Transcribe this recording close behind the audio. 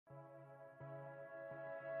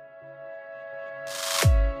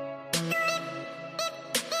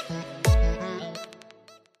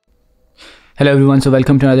Hello everyone, so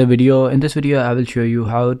welcome to another video. In this video I will show you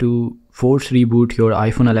how to force reboot your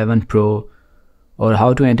iPhone 11 Pro or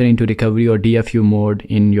how to enter into recovery or DFU mode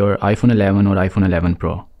in your iPhone 11 or iPhone 11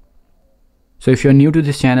 Pro. So if you're new to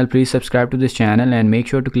this channel, please subscribe to this channel and make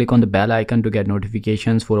sure to click on the bell icon to get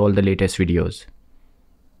notifications for all the latest videos.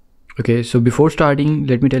 Okay, so before starting,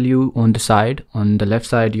 let me tell you on the left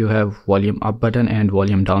side you have volume up button and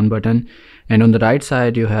volume down button, and on the right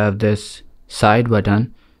side you have this side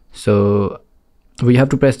button. So we have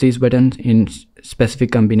to press these buttons in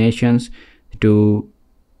specific combinations to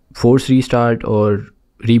force restart or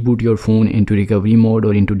reboot your phone into recovery mode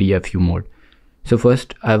or into DFU mode. So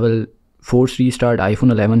first I will force restart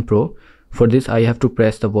iPhone 11 Pro. For this I have to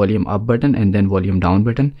press the volume up button and then volume down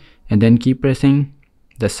button, and then keep pressing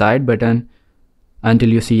the side button until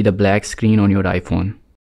you see the black screen on your iPhone.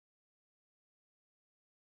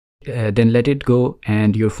 Then let it go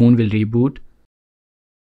and your phone will reboot.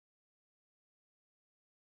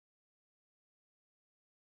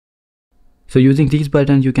 So using these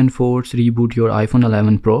buttons you can force reboot your iPhone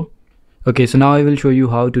 11 Pro. Okay, so now I will show you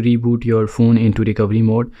how to reboot your phone into recovery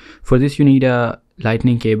mode. For this you need a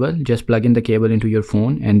lightning cable. Just plug in the cable into your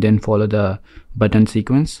phone and then follow the button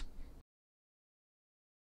sequence.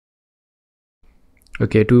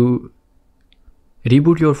 Okay, to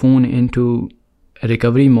reboot your phone into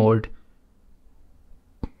recovery mode,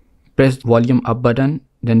 press volume up button,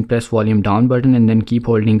 then press volume down button and then keep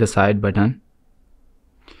holding the side button.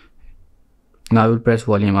 Now I will press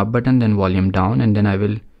volume up button, then volume down, and then I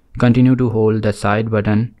will continue to hold the side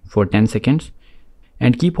button for 10 seconds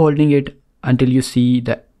and keep holding it until you see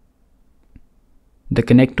the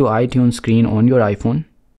connect to iTunes screen on your iPhone.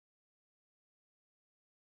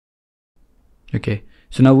 Okay,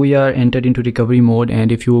 so now we are entered into recovery mode, and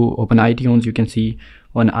if you open iTunes you can see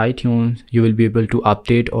on iTunes you will be able to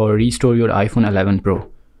update or restore your iPhone 11 Pro.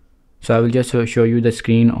 So I will just show you the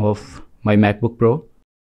screen of my MacBook Pro.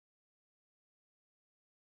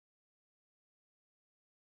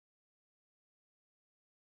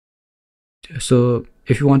 So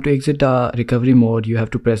if you want to exit the recovery mode, you have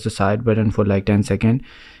to press the side button for like 10 seconds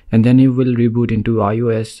and then you will reboot into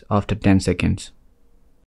iOS after 10 seconds.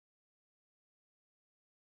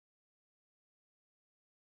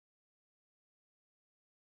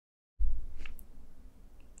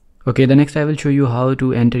 Okay, the next I will show you how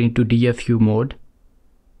to enter into DFU mode.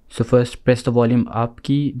 So first press the volume up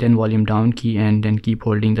key, then volume down key, and then keep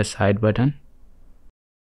holding the side button.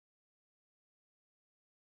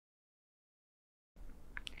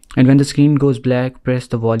 And when the screen goes black, press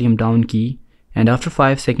the volume down key, and after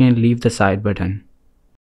 5 seconds leave the side button.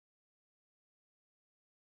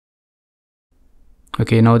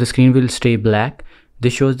 Okay, now the screen will stay black.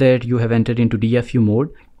 This shows that you have entered into DFU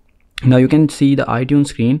mode. Now you can see the iTunes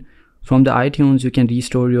screen. From the iTunes you can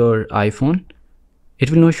restore your iPhone.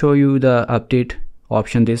 It will not show you the update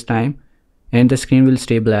option this time, and the screen will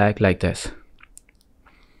stay black like this.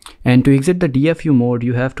 And to exit the DFU mode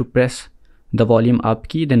you have to press the volume up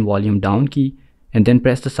key, then volume down key, and then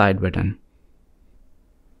press the side button.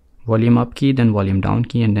 Volume up key, then volume down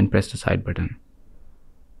key, and then press the side button.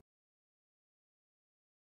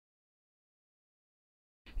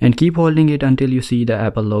 And keep holding it until you see the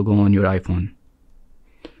Apple logo on your iPhone.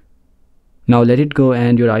 Now let it go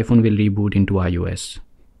and your iPhone will reboot into iOS.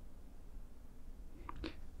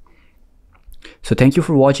 So thank you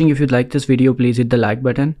for watching. If you like this video, please hit the like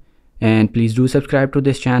button and please do subscribe to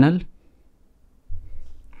this channel.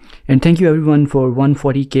 And thank you everyone for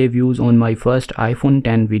 140k views on my first iPhone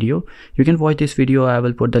 10 video. You can watch this video. I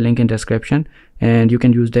will put the link in description, and you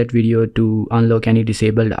can use that video to unlock any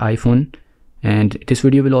disabled iPhone. And this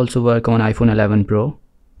video will also work on iPhone 11 Pro.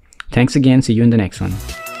 Thanks again. See you in the next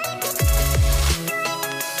one.